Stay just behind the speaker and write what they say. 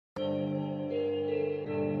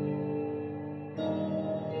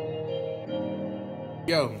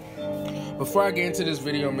Yo, before I get into this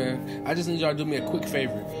video, man, I just need y'all to do me a quick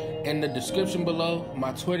favor. In the description below,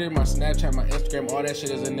 my Twitter, my Snapchat, my Instagram, all that shit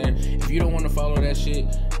is in there. If you don't want to follow that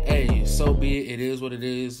shit, hey, so be it. It is what it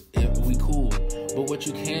is. We cool. But what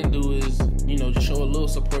you can do is, you know, just show a little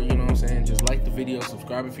support, you know what I'm saying? Just like the video,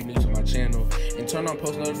 subscribe if you're new to my channel, and turn on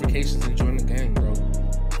post notifications and join the gang, bro.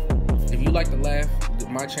 If you like to laugh,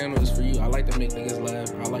 my channel is for you. I like to make niggas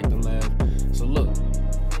laugh. I like to laugh. So look,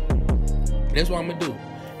 that's what I'm gonna do.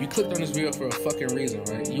 You clicked on this video for a fucking reason,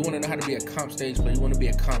 right? You want to know how to be a comp stage player. You want to be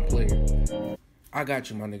a comp player. I got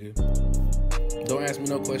you, my nigga. Don't ask me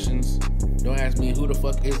no questions. Don't ask me who the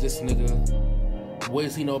fuck is this nigga. What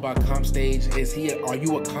does he know about comp stage? Are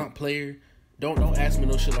you a comp player? Don't ask me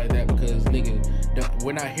no shit like that, because nigga,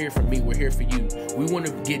 we're not here for me. We're here for you. We want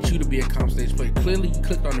to get you to be a comp stage player. Clearly, you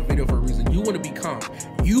clicked on the video for a reason. You want to be comp.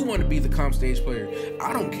 You want to be the comp stage player.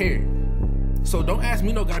 I don't care. So don't ask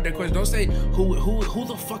me no goddamn question. Don't say who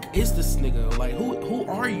the fuck is this nigga? Like who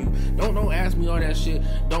are you? Don't ask me all that shit.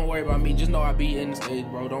 Don't worry about me. Just know I be in the stage,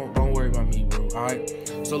 bro. Don't worry about me, bro.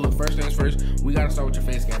 Alright. So look, first things first, we gotta start with your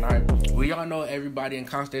face scan. Alright. We all know everybody in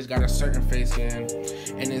comp stage got a certain face scan,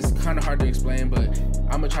 and it's kind of hard to explain, but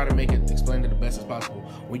I'm gonna try to make it explain it the best as possible.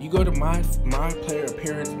 When you go to my player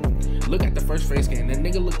appearance, look at the first face scan. That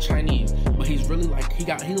nigga look Chinese, but he's really like he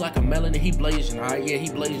like a melanin. He blazing. Alright, yeah,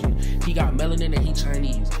 he blazing. He got melanin and he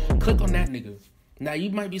Chinese. Click on that nigga. Now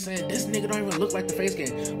you might be saying, this nigga don't even look like the face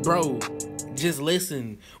scan. Bro, just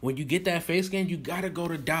listen. When you get that face scan, you gotta go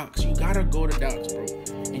to docs. You gotta go to docs, bro.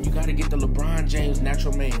 And you gotta get the LeBron James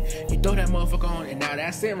natural mane. You throw that motherfucker on, and now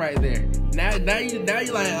that's it right there. Now you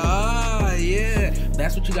like, ah, yeah.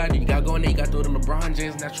 That's what you gotta do. You gotta go in there, you gotta throw the LeBron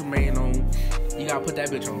James natural mane on. You gotta put that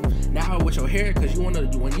bitch on. Now with your hair, cause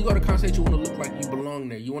when you go to concert, you wanna look like you belong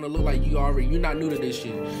there. You wanna look like you're not new to this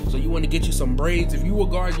shit. So you wanna get you some braids. If you a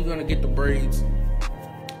guard, you're gonna get the braids.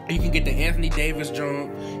 You can get the Anthony Davis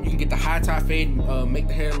jump. You can get the high tie fade, make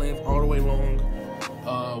the hair length all the way long.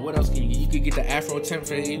 What else can you get? You could get the Afro temp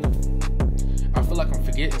fade. I feel like I'm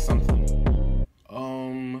forgetting something.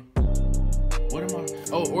 What am I?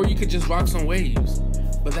 Oh, or you could just rock some waves.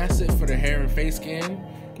 But that's it for the hair and face scan.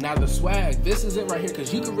 Now the swag, this is it right here,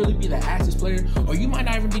 because you could really be the assest player, or you might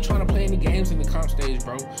not even be trying to play any games in the comp stage,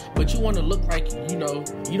 bro. But you want to look like, you know,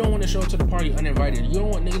 you don't want to show up to the party uninvited. You don't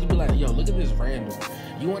want niggas to be like, yo, look at this random.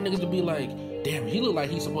 You want niggas to be like, damn, he look like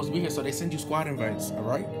he's supposed to be here, so they send you squad invites, all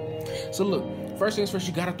right? So look, first things first,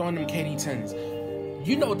 you got to throw in them KD10s.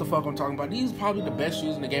 You know what the fuck I'm talking about. These are probably the best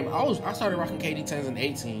shoes in the game. I started rocking KD10s in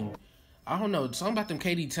 18. I don't know, something about them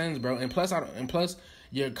KD10s, bro. And plus,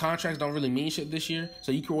 your contracts don't really mean shit this year,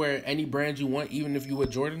 so you can wear any brand you want, even if you wear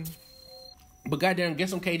Jordan. But goddamn, get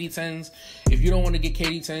some KD10s. If you don't want to get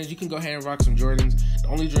KD10s, you can go ahead and rock some Jordans. The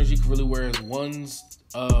only Jordans you can really wear is 1s,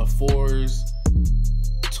 4s,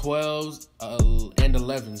 12s, and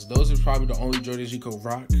 11s. Those are probably the only Jordans you could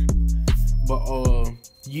rock. But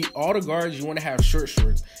all the guards, you want to have short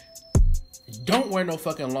shorts. Don't wear no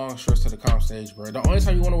fucking long shorts to the comp stage, bro. The only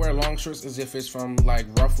time you want to wear long shorts is if it's from like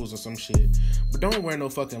Ruffles or some shit. But don't wear no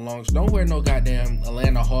fucking long. Don't wear no goddamn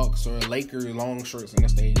Atlanta Hawks or Lakers long shorts in the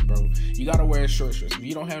stage, bro. You gotta wear short shorts. If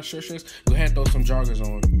you don't have short shorts, go ahead and throw some joggers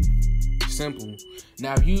on. Simple.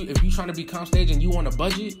 Now, if you trying to be comp stage and you want a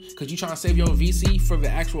budget, because you trying to save your VC for the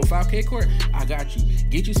actual 5K court, I got you.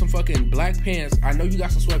 Get you some fucking black pants. I know you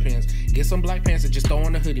got some sweatpants. Get some black pants and just throw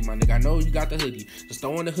on the hoodie, my nigga. I know you got the hoodie. Just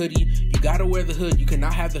throw on the hoodie. You gotta wear the hood. You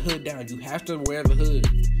cannot have the hood down. You have to wear the hood.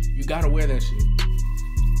 You gotta wear that shit.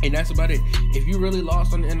 And that's about it. If you really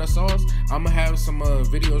lost in the sauce, I'm gonna have some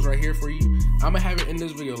videos right here for you. I'm gonna have it in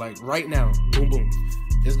this video, like right now. Boom, boom.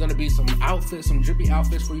 There's gonna be some outfits, some drippy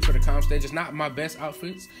outfits for you for the comp stage. It's not my best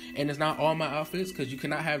outfits, and it's not all my outfits, because you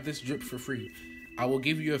cannot have this drip for free. I will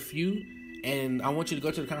give you a few, and I want you to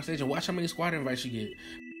go to the comp stage and watch how many squad invites you get.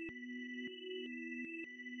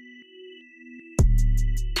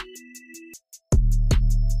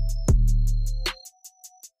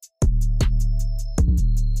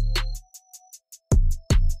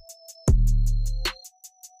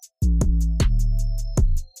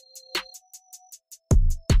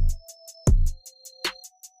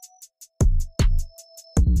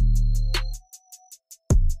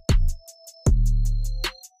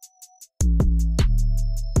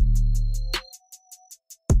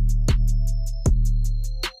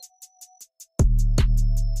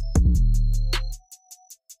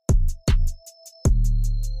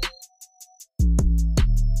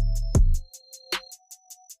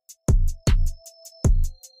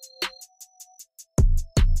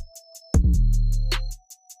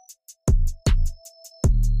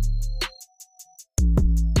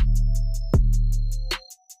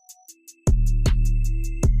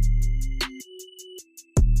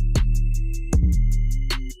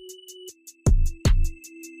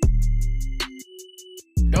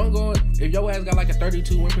 If your ass got like a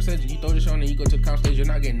 32 win percentage, you throw this on and you go to the comp stage, you're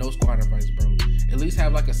not getting no squad invites, bro. At least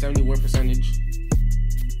have like a 70 win percentage.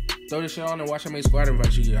 Throw this shit on and watch how many squad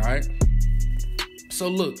invites you get, alright? So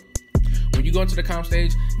look, when you go into the comp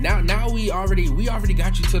stage, now we already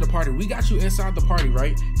got you to the party. We got you inside the party,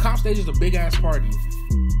 right? Comp stage is a big ass party.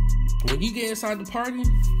 When you get inside the party,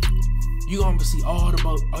 you gonna see all the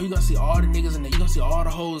you gonna see all the niggas in there. You gonna see all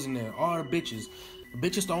the hoes in there, all the bitches.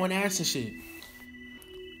 Bitches throwing ass and shit.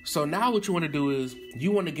 So now what you wanna do is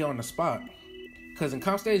you wanna get on the spot. Cause in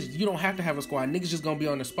comp stage, you don't have to have a squad. Niggas just gonna be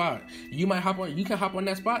on the spot. You can hop on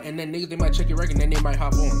that spot, and then niggas, they might check your record, and then they might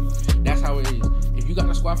hop on. That's how it is. If you got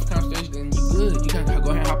a squad for comp stage, then you good. You can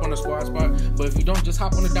go ahead and hop on the squad spot. But if you don't, just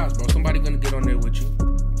hop on the dots, bro. Somebody gonna get on there with you.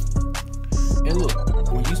 And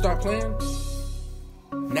look, when you start playing,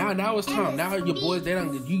 now it's time. Now your boys, they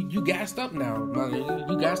done, you gassed up now, my nigga.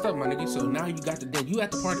 You gassed up, my nigga. So now you got you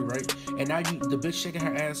at the party, right? And now the bitch shaking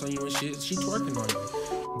her ass on you and shit. She twerking on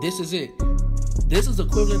you. This is it. This is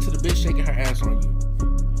equivalent to the bitch shaking her ass on you.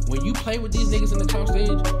 When you play with these niggas in the comp stage,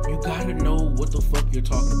 you gotta know what the fuck you're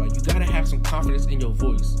talking about. You gotta have some confidence in your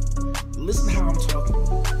voice. Listen to how I'm talking.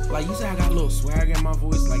 Like, you say I got a little swagger in my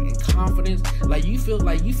voice, like, in confidence. Like you feel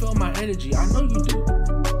my energy. I know you do.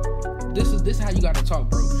 This is how you gotta talk,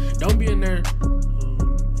 bro. Don't be in there,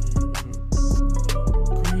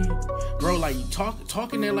 bro. Like,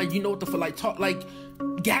 talking there like you know what the fuck. Like, talk like.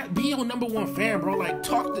 Be your #1 fan, bro. Like,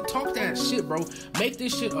 talk that shit, bro. Make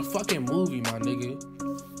this shit a fucking movie, my nigga.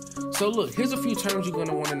 So look, here's a few terms you're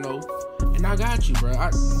gonna want to know, and I got you, bro.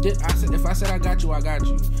 If I said I got you, I got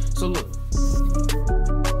you. So look,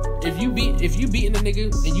 if you beating the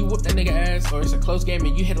nigga and you whoop that nigga ass, or it's a close game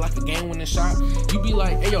and you hit like a game-winning shot, you be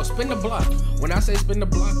like, hey yo, spin the block. When I say spin the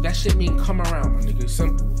block, that shit mean come around, my nigga.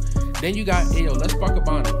 Simple. Then you got, hey yo, let's spark a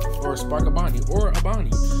Bonnie, or spark a Bonnie, or a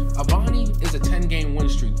Bonnie. A Bonnie is a 10-game win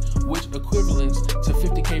streak, which equivalents to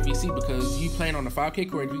 50K VC, because you playing on the 5K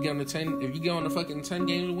court. If you get on the fucking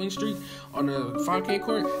 10-game win streak on the 5K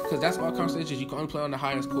court, because that's all comp stages, you can only play on the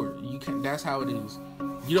highest court. That's how it is.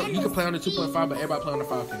 You can play on the 2.5, but everybody play on the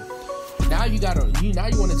 5K. Now you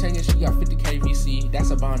want to 10-game streak, you got 50K VC, that's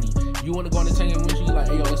a Bonnie. You want to go on the 10-game win streak, you like,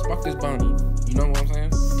 hey yo, let's spark this Bonnie. You know what I'm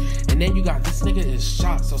saying? And then you got, this nigga is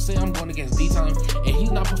shot. So say I'm going against D-Time and he's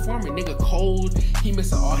not performing. Nigga cold. He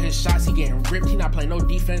missing all his shots. He getting ripped. He not playing no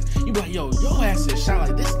defense. You be like, yo, your ass is shot.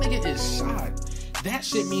 Like, this nigga is shot. That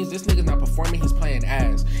shit means this nigga's not performing. He's playing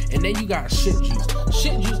ass. And then you got shit juice.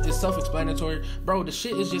 Shit juice is self-explanatory. Bro, the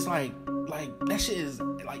shit is just like that shit is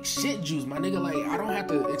like shit juice, my nigga. Like, I don't have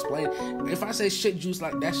to explain. If I say shit juice,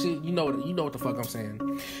 like that shit, you know what the fuck I'm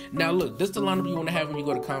saying. Now look, this is the lineup you want to have when you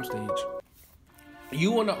go to comp stage.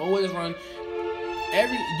 You want to always run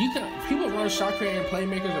people run shot creator and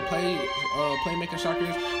playmakers or playmaker shot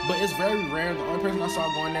creators, but it's very rare. The only person I saw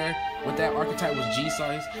going there with that archetype was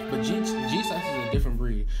G-Size, but G-Size is a different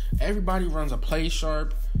breed. Everybody runs a play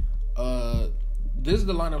sharp. This is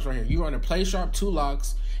the lineups right here. You run a play sharp, 2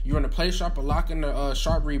 locks. You run a play sharp, a lock, and a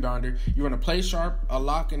sharp rebounder. You run a play sharp, a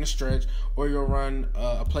lock, and a stretch, or you'll run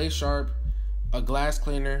a play sharp, a glass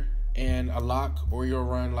cleaner, and a lock, or you'll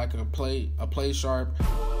run like a play sharp,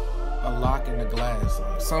 a lock, and a glass,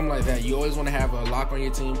 something like that. You always want to have a lock on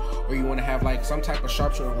your team, or you want to have like some type of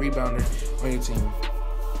sharpshooter rebounder on your team.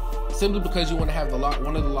 Simply because you want to have the lock,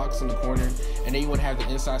 one of the locks in the corner, and then you want to have the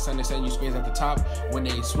inside center setting you screens at the top. When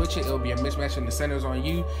they switch it, it'll be a mismatch, and the center's on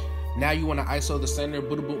you. Now you want to ISO the center,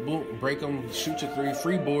 boom, boom, boom, break them, shoot your 3,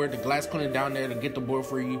 free board, the glass cleaner down there to get the board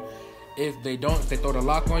for you. If they don't, if they throw the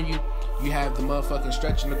lock on you, you have the motherfucking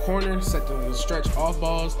stretch in the corner, set the stretch off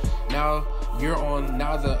balls. Now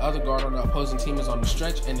the other guard on the opposing team is on the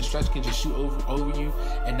stretch, and the stretch can just shoot over you.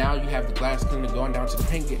 And now you have the glass cleaner going down to the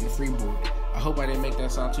paint, getting the free board. I hope I didn't make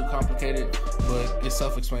that sound too complicated, but it's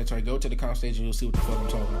self-explanatory. Go to the comp stage and you'll see what the fuck I'm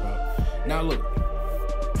talking about. Now look.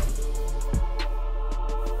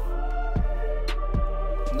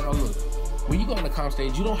 When you go on the comp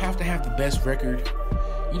stage, you don't have to have the best record.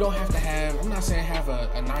 You don't have to have, I'm not saying have a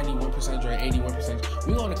 91% or an 81%. When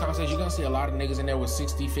you go on the comp stage, you're going to see a lot of niggas in there with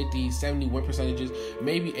 60, 50, 70 win percentages,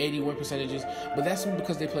 maybe 80 win percentages, but that's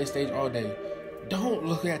because they play stage all day. Don't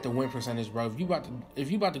look at the win percentage, bro. If you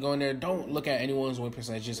about to go in there, don't look at anyone's win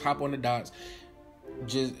percentage. Just hop on the dots.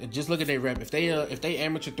 Just look at their rep. If they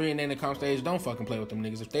amateur 3 and they in the comp stage, don't fucking play with them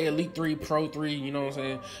niggas. If they elite 3, pro 3, you know what I'm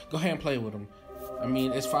saying? Go ahead and play with them. I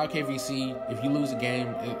mean, it's 5K VC. If you lose a game,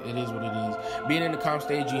 it is what it is. Being in the comp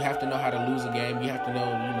stage, you have to know how to lose a game. You have to know,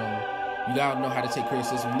 You gotta know how to take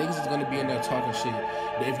criticism. Niggas is gonna be in there talking shit.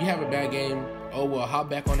 But if you have a bad game, oh well, hop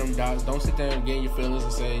back on them dots. Don't sit there and get in your feelings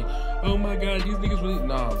and say, oh my god, these niggas really.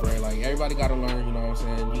 Nah, bro. Like, everybody gotta learn. You know what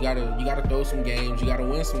I'm saying? You gotta throw some games. You gotta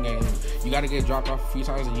win some games. You gotta get dropped off a few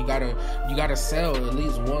times, and you gotta sell at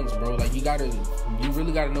least once, bro. Like, you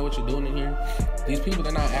really gotta know what you're doing in here. These people,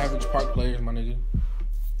 they're not average park players, my nigga.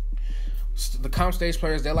 The comp stage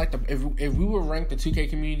players, they're like if we were ranked the 2K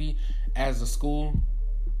community as a school,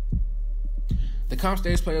 the comp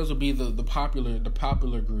stage players will be the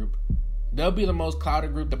popular group. They'll be the most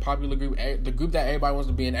clouded group, the popular group, the group that everybody wants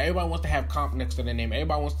to be in. Everybody wants to have comp next to their name.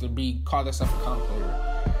 Everybody wants to call themselves a comp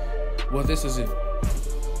player. Well, this is it.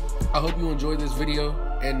 I hope you enjoyed this video,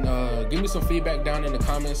 and give me some feedback down in the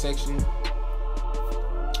comment section.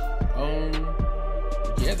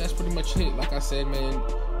 Yeah, that's pretty much it. Like I said, man,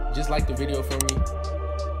 just like the video for me.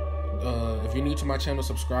 If you're new to my channel,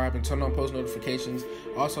 subscribe and turn on post notifications.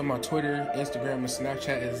 Also, my Twitter, Instagram, and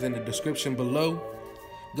Snapchat is in the description below.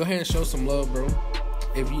 Go ahead and show some love, bro.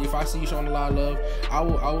 If I see you showing a lot of love, I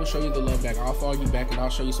will show you the love back. I'll follow you back, and I'll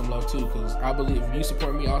show you some love too. Cause I believe if you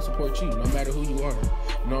support me, I'll support you, no matter who you are.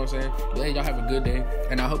 You know what I'm saying? But hey, y'all have a good day,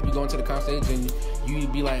 and I hope you go into the comp stage and you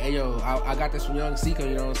be like, hey yo, I got this from Young Seiko.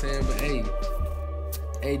 You know what I'm saying?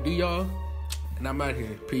 But hey, do y'all, and I'm out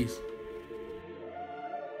here. Peace.